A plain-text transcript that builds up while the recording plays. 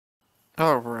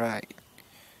Alright,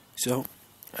 so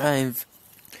I've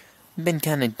been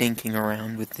kind of dinking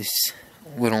around with this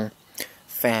little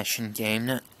fashion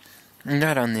game,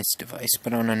 not on this device,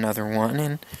 but on another one,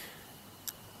 and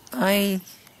I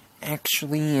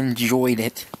actually enjoyed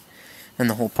it, and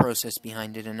the whole process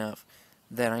behind it enough,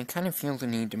 that I kind of feel the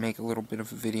need to make a little bit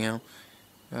of a video.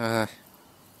 Oh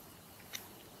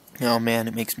man,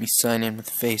 it makes me sign in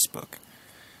with Facebook.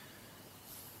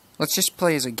 Let's just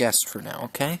play as a guest for now,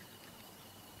 okay?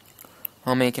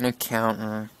 I'll make an account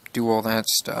and do all that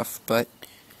stuff, but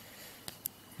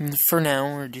for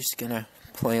now, we're just gonna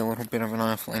play a little bit of an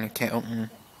offline account and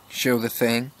show the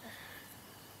thing.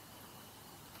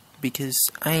 Because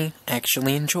I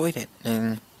actually enjoyed it,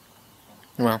 and,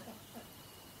 well,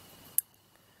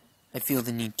 I feel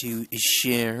the need to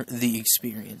share the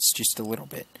experience just a little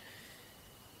bit.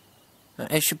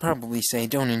 I should probably say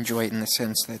don't enjoy it in the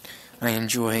sense that I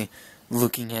enjoy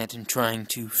looking at and trying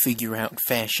to figure out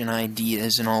fashion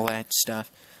ideas and all that stuff.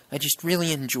 I just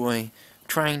really enjoy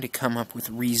trying to come up with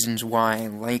reasons why I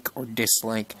like or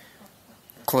dislike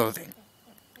clothing.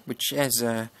 Which, as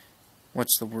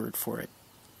what's the word for it?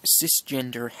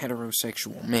 Cisgender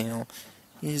heterosexual male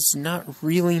is not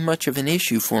really much of an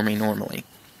issue for me normally.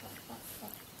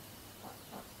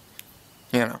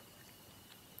 You know.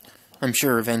 I'm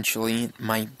sure eventually it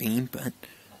might be, but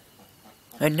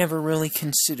I'd never really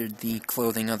considered the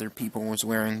clothing other people was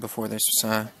wearing before this,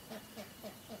 oh,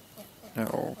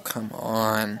 come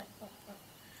on.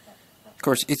 Of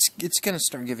course, it's gonna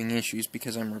start giving issues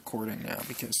because I'm recording now,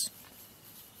 because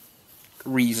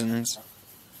reasons.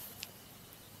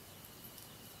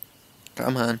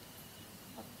 Come on.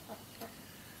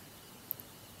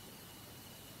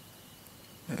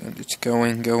 And it's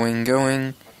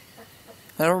going.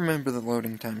 I don't remember the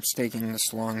loading times taking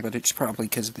this long, but it's probably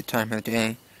because of the time of the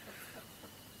day.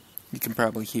 You can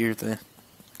probably hear the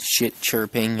shit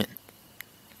chirping. And,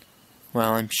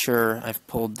 well, I'm sure I've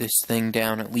pulled this thing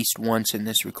down at least once in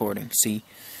this recording. See,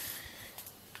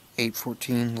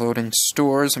 8:14 loading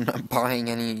stores. I'm not buying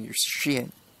any of your shit.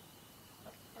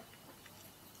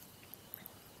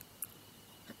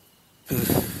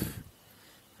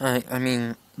 I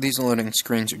mean, these loading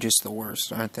screens are just the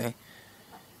worst, aren't they?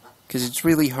 Because it's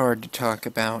really hard to talk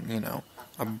about, you know,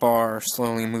 a bar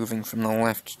slowly moving from the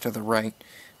left to the right,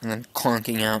 and then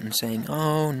clunking out and saying,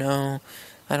 oh no,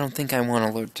 I don't think I want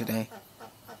to load today.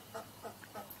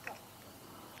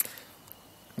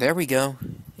 There we go.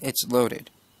 It's loaded.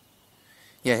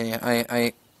 Yeah,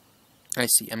 I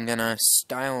see. I'm gonna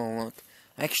style a look.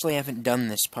 I actually haven't done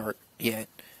this part yet.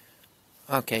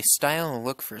 Okay, style a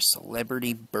look for a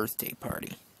celebrity birthday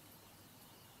party.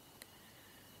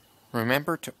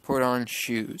 Remember to put on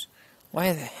shoes.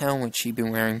 Why the hell would she be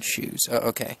wearing shoes? Oh,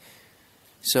 okay.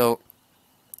 So,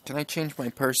 can I change my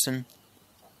person?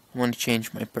 I want to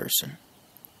change my person.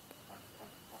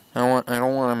 I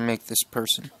don't want to make this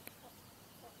person.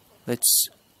 Let's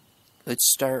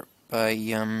start by,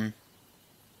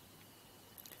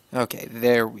 okay,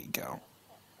 there we go.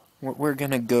 We're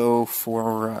gonna go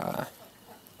for,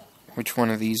 which one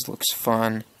of these looks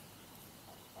fun?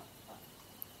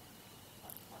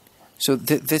 So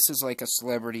this is like a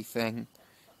celebrity thing.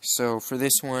 So for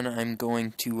this one, I'm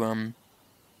going to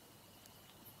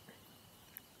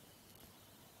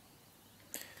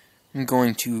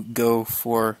go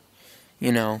for,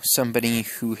 you know, somebody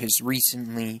who has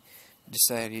recently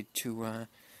decided to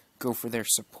go for their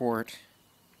support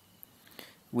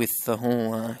with the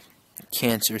whole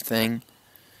cancer thing.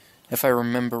 If I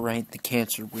remember right, the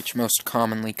cancer which most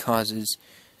commonly causes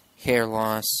hair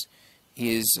loss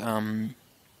is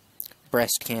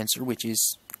breast cancer, which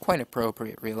is quite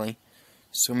appropriate, really.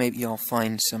 So maybe I'll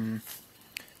find some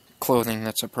clothing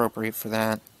that's appropriate for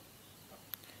that.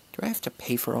 Do I have to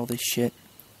pay for all this shit?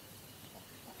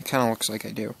 It kind of looks like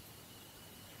I do.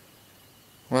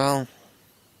 Well,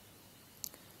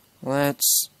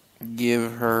 let's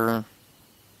give her...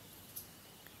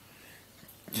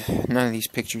 None of these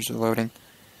pictures are loading.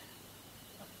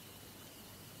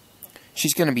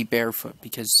 She's gonna be barefoot,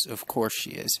 because of course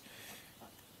she is.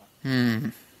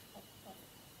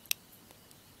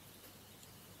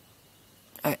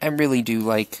 I really do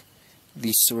like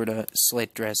these sort of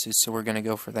slit dresses, so we're gonna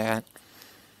go for that.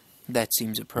 That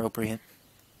seems appropriate.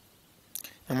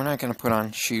 And we're not gonna put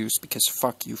on shoes, because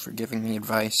fuck you for giving me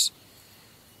advice.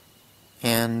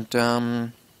 And,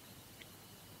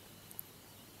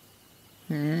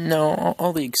 no,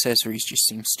 all the accessories just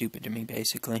seem stupid to me,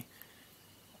 basically.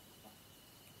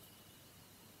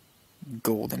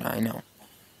 Golden eye, no.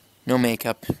 No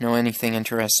makeup, no anything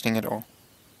interesting at all.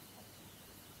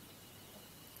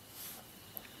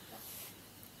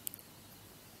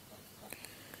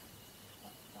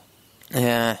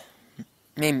 Yeah,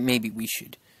 maybe we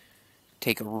should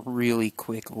take a really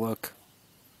quick look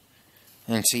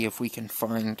and see if we can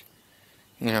find,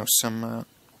 some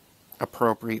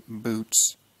appropriate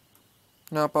boots.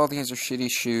 Nope, all these are shitty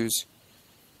shoes.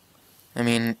 I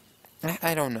mean,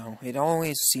 I don't know. It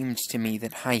always seems to me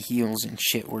that high heels and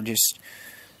shit were just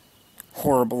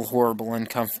horrible, horrible,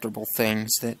 uncomfortable things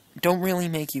that don't really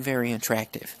make you very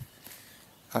attractive.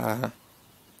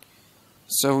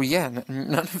 So yeah,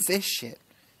 none of this shit.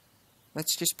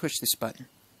 Let's just push this button.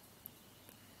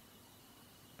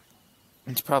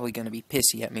 It's probably gonna be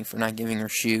pissy at me for not giving her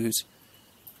shoes.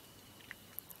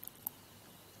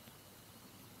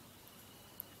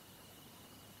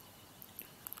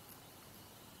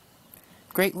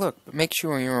 Great look, but make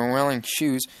sure you are wearing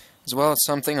shoes as well as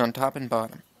something on top and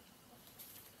bottom.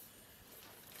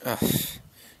 Ugh.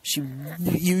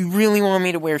 You really want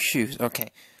me to wear shoes?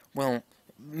 Okay. Well,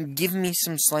 give me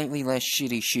some slightly less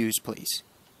shitty shoes, please.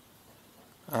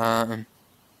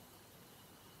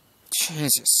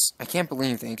 Jesus. I can't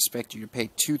believe they expect you to pay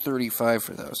 $235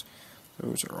 for those.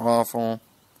 Those are awful.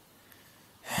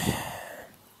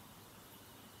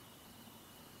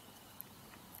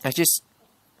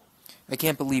 I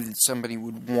can't believe that somebody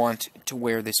would want to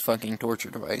wear this fucking torture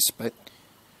device, but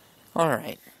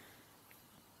alright.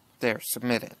 There,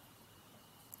 submit it.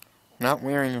 Not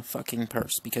wearing a fucking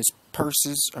purse, because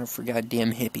purses are for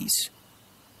goddamn hippies.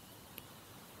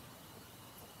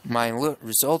 My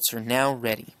results are now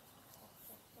ready.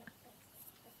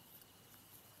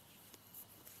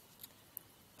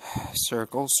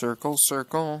 Circle, circle,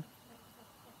 circle.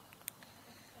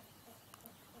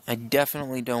 I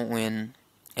definitely don't win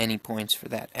any points for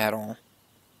that at all.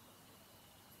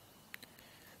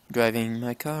 Driving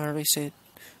my car, I sit,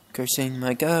 cursing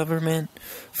my government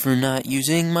for not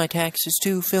using my taxes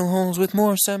to fill holes with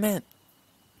more cement.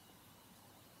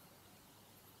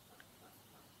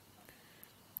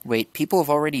 Wait, people have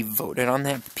already voted on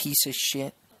that piece of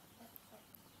shit?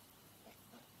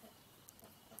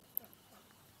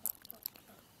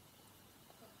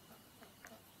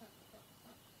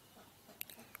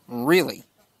 Really?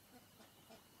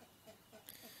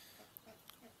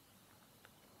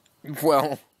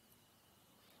 Well,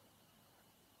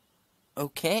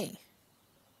 okay.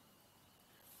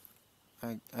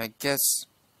 I guess...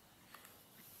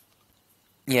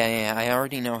 Yeah, I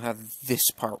already know how this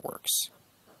part works.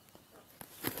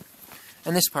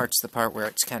 And this part's the part where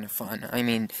it's kind of fun. I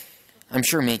mean, I'm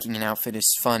sure making an outfit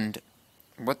is fun.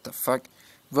 What the fuck?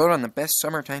 Vote on the best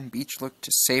summertime beach look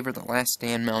to savor the last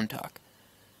day in Montauk.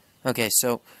 Okay,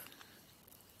 so...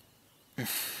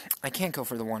 I can't go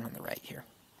for the one on the right here.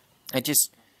 I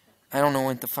don't know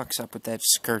what the fuck's up with that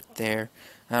skirt there.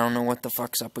 I don't know what the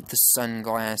fuck's up with the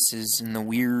sunglasses and the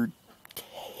weird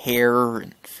hair.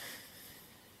 And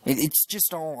it's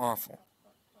just all awful.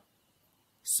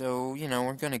 So,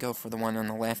 we're gonna go for the one on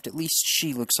the left. At least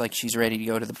she looks like she's ready to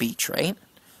go to the beach, right?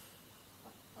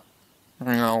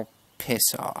 Oh,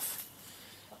 piss off.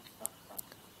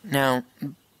 Now,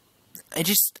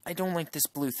 I don't like this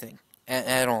blue thing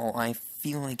at all. I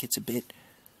feel like it's a bit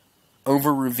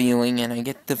over-revealing, and I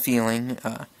get the feeling,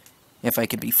 if I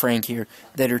could be frank here,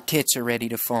 that her tits are ready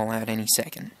to fall out any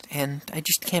second. And I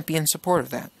just can't be in support of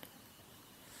that.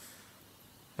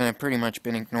 And I've pretty much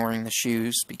been ignoring the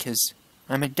shoes, because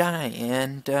I'm a guy,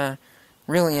 and,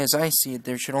 really, as I see it,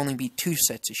 there should only be two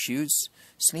sets of shoes,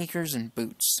 sneakers and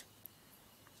boots.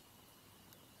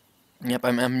 Yep,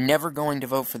 I'm never going to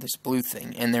vote for this blue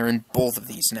thing, and they're in both of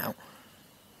these now.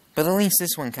 But at least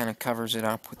this one kind of covers it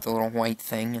up with the little white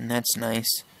thing, and that's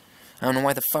nice. I don't know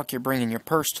why the fuck you're bringing your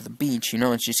purse to the beach. You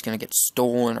know it's just gonna get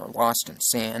stolen or lost in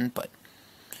sand, but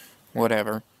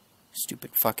whatever.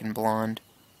 Stupid fucking blonde.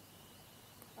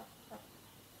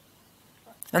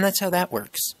 And that's how that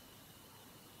works.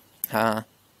 I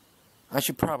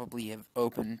should probably have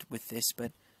opened with this,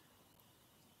 but...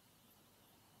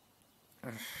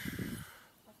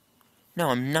 No,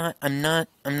 I'm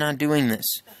not doing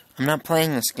this. I'm not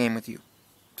playing this game with you.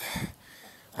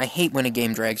 I hate when a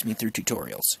game drags me through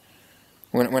tutorials.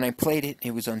 When I played it,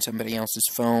 it was on somebody else's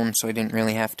phone, so I didn't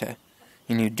really have to,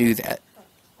 do that.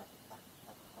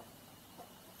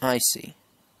 I see.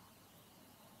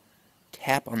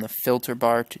 Tap on the filter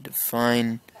bar to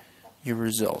define your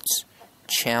results.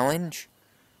 Challenge,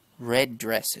 red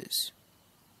dresses.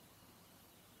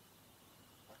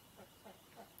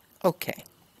 Okay.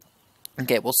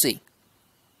 Okay, we'll see.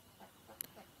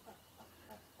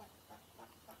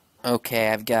 Okay,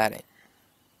 I've got it.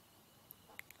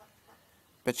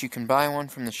 But you can buy one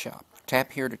from the shop.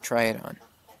 Tap here to try it on.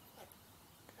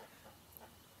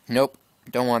 Nope,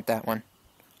 don't want that one.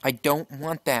 I don't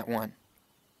want that one.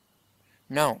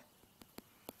 No.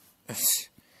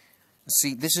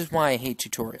 See, this is why I hate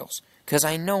tutorials. Because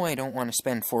I know I don't want to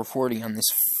spend $4.40 on this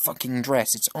fucking dress.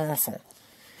 It's awful.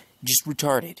 Just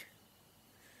retarded.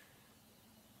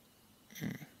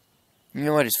 You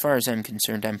know what? As far as I'm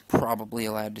concerned, I'm probably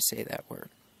allowed to say that word.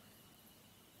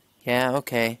 Yeah,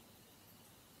 okay.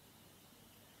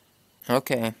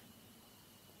 Okay.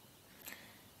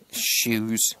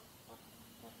 Shoes.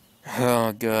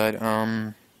 Oh,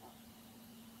 God.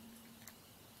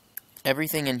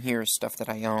 Everything in here is stuff that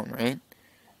I own, right?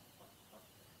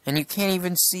 And you can't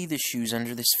even see the shoes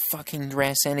under this fucking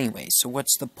dress anyway, so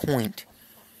what's the point?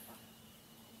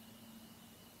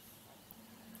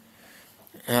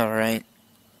 Alright.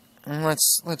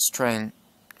 Let's try and...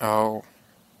 Oh,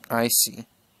 I see.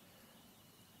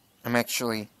 I'm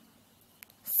actually...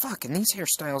 Fuck, and these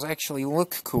hairstyles actually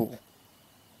look cool.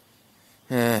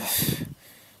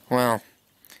 Well,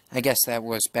 I guess that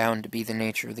was bound to be the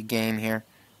nature of the game here.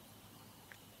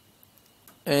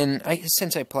 And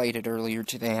since I played it earlier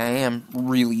today, I am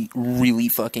really, really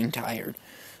fucking tired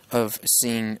of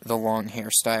seeing the long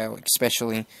hairstyle,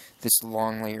 especially this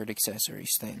long layered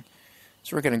accessories thing.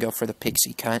 So we're gonna go for the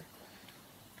pixie cut.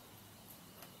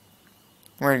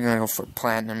 We're gonna go for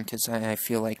platinum, because I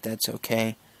feel like that's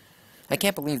okay. I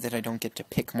can't believe that I don't get to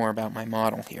pick more about my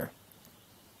model here.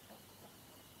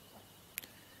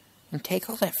 And take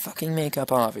all that fucking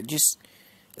makeup off. It just...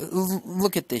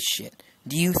 Look at this shit.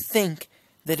 Do you think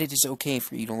that it is okay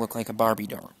for you to look like a Barbie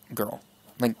doll girl?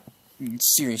 Like,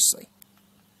 seriously.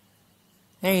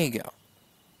 There you go.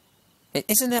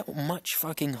 Isn't that much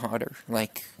fucking hotter?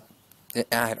 Like,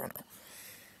 I don't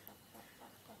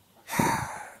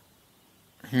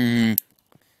know.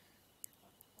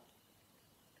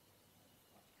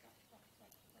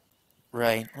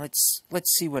 Right, let's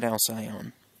see what else I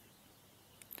own.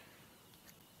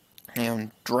 I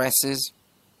own dresses.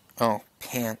 Oh,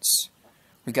 pants.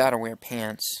 We gotta wear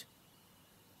pants.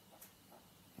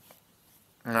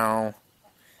 No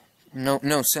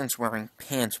sense wearing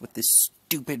pants with this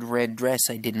stupid red dress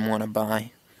I didn't want to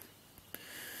buy.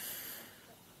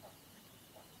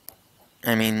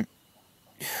 I mean,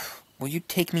 will you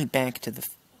take me back to the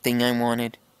thing I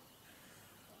wanted?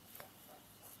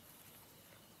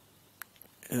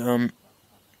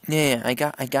 Yeah, I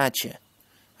got you.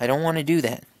 I don't want to do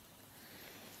that.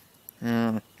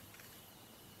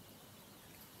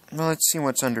 Well, let's see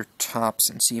what's under tops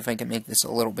and see if I can make this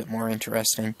a little bit more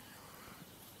interesting.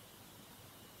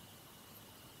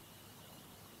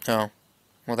 Oh,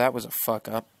 well, that was a fuck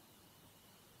up.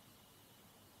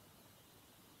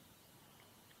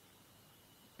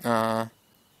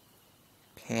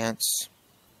 Pants.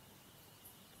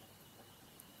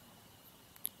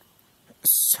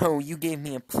 So, you gave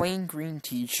me a plain green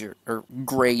t-shirt, or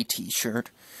gray t-shirt,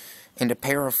 and a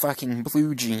pair of fucking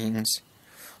blue jeans,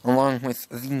 along with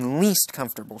the least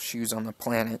comfortable shoes on the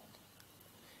planet.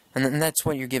 And then that's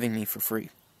what you're giving me for free.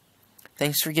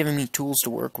 Thanks for giving me tools to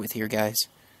work with here, guys.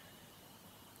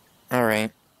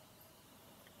 Alright.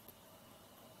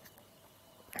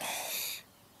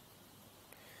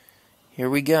 Here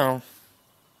we go.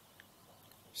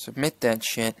 Submit that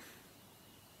shit.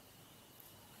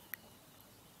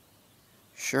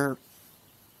 Sure.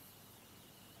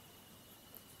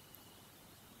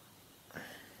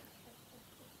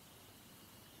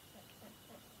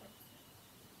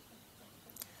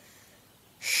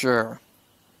 Sure.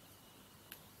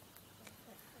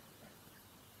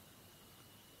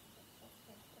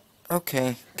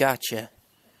 Okay, gotcha.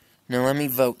 Now let me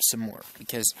vote some more,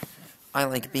 because I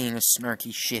like being a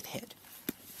snarky shithead.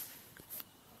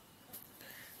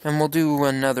 And we'll do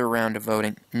another round of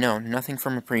voting. No, nothing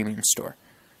from a premium store.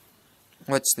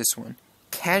 What's this one?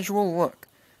 Casual look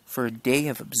for a day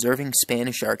of observing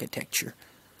Spanish architecture.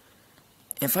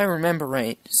 If I remember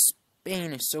right,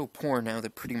 Spain is so poor now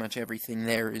that pretty much everything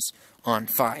there is on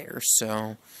fire,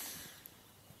 so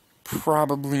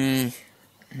probably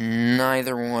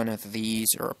neither one of these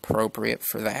are appropriate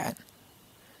for that.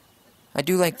 I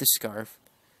do like the scarf,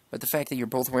 but the fact that you're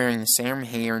both wearing the same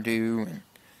hairdo and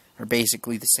are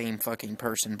basically the same fucking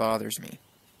person bothers me.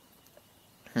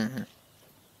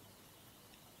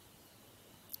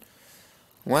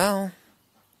 Well,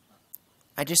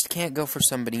 I just can't go for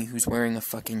somebody who's wearing a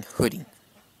fucking hoodie.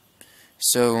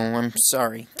 So, I'm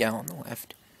sorry, gal on the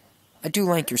left. I do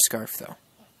like your scarf, though.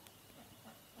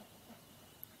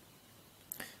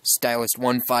 Stylist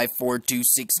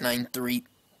 1542693.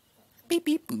 Beep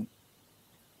beep boop.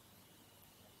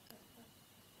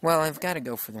 Well, I've got to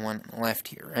go for the one on the left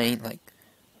here, right? Like,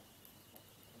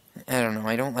 I don't know,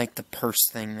 I don't like the purse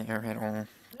thing there at all.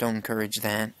 Don't encourage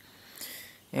that.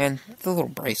 And the little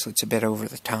bracelet's a bit over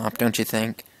the top, don't you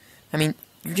think? I mean,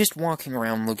 You're just walking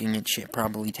around looking at shit,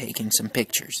 probably taking some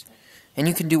pictures. And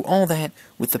you can do all that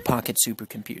with the Pocket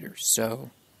supercomputer, so...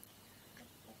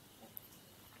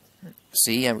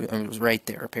 See, I was right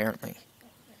there, apparently.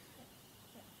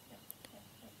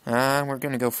 We're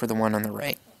gonna go for the one on the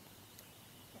right.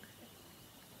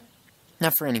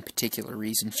 Not for any particular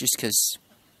reason, just because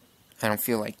I don't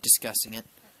feel like discussing it.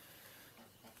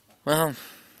 Well,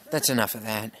 that's enough of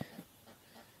that.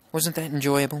 Wasn't that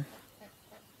enjoyable?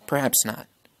 Perhaps not.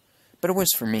 But it was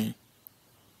for me.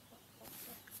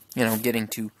 You know, getting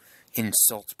to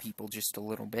insult people just a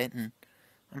little bit, and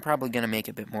I'm probably going to make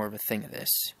a bit more of a thing of this.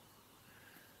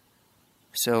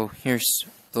 So, here's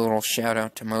the little shout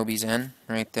out to Moby Zen,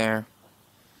 right there.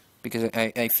 Because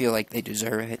I feel like they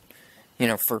deserve it, you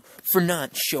know, for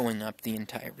not showing up the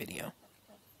entire video.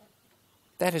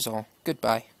 That is all.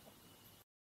 Goodbye.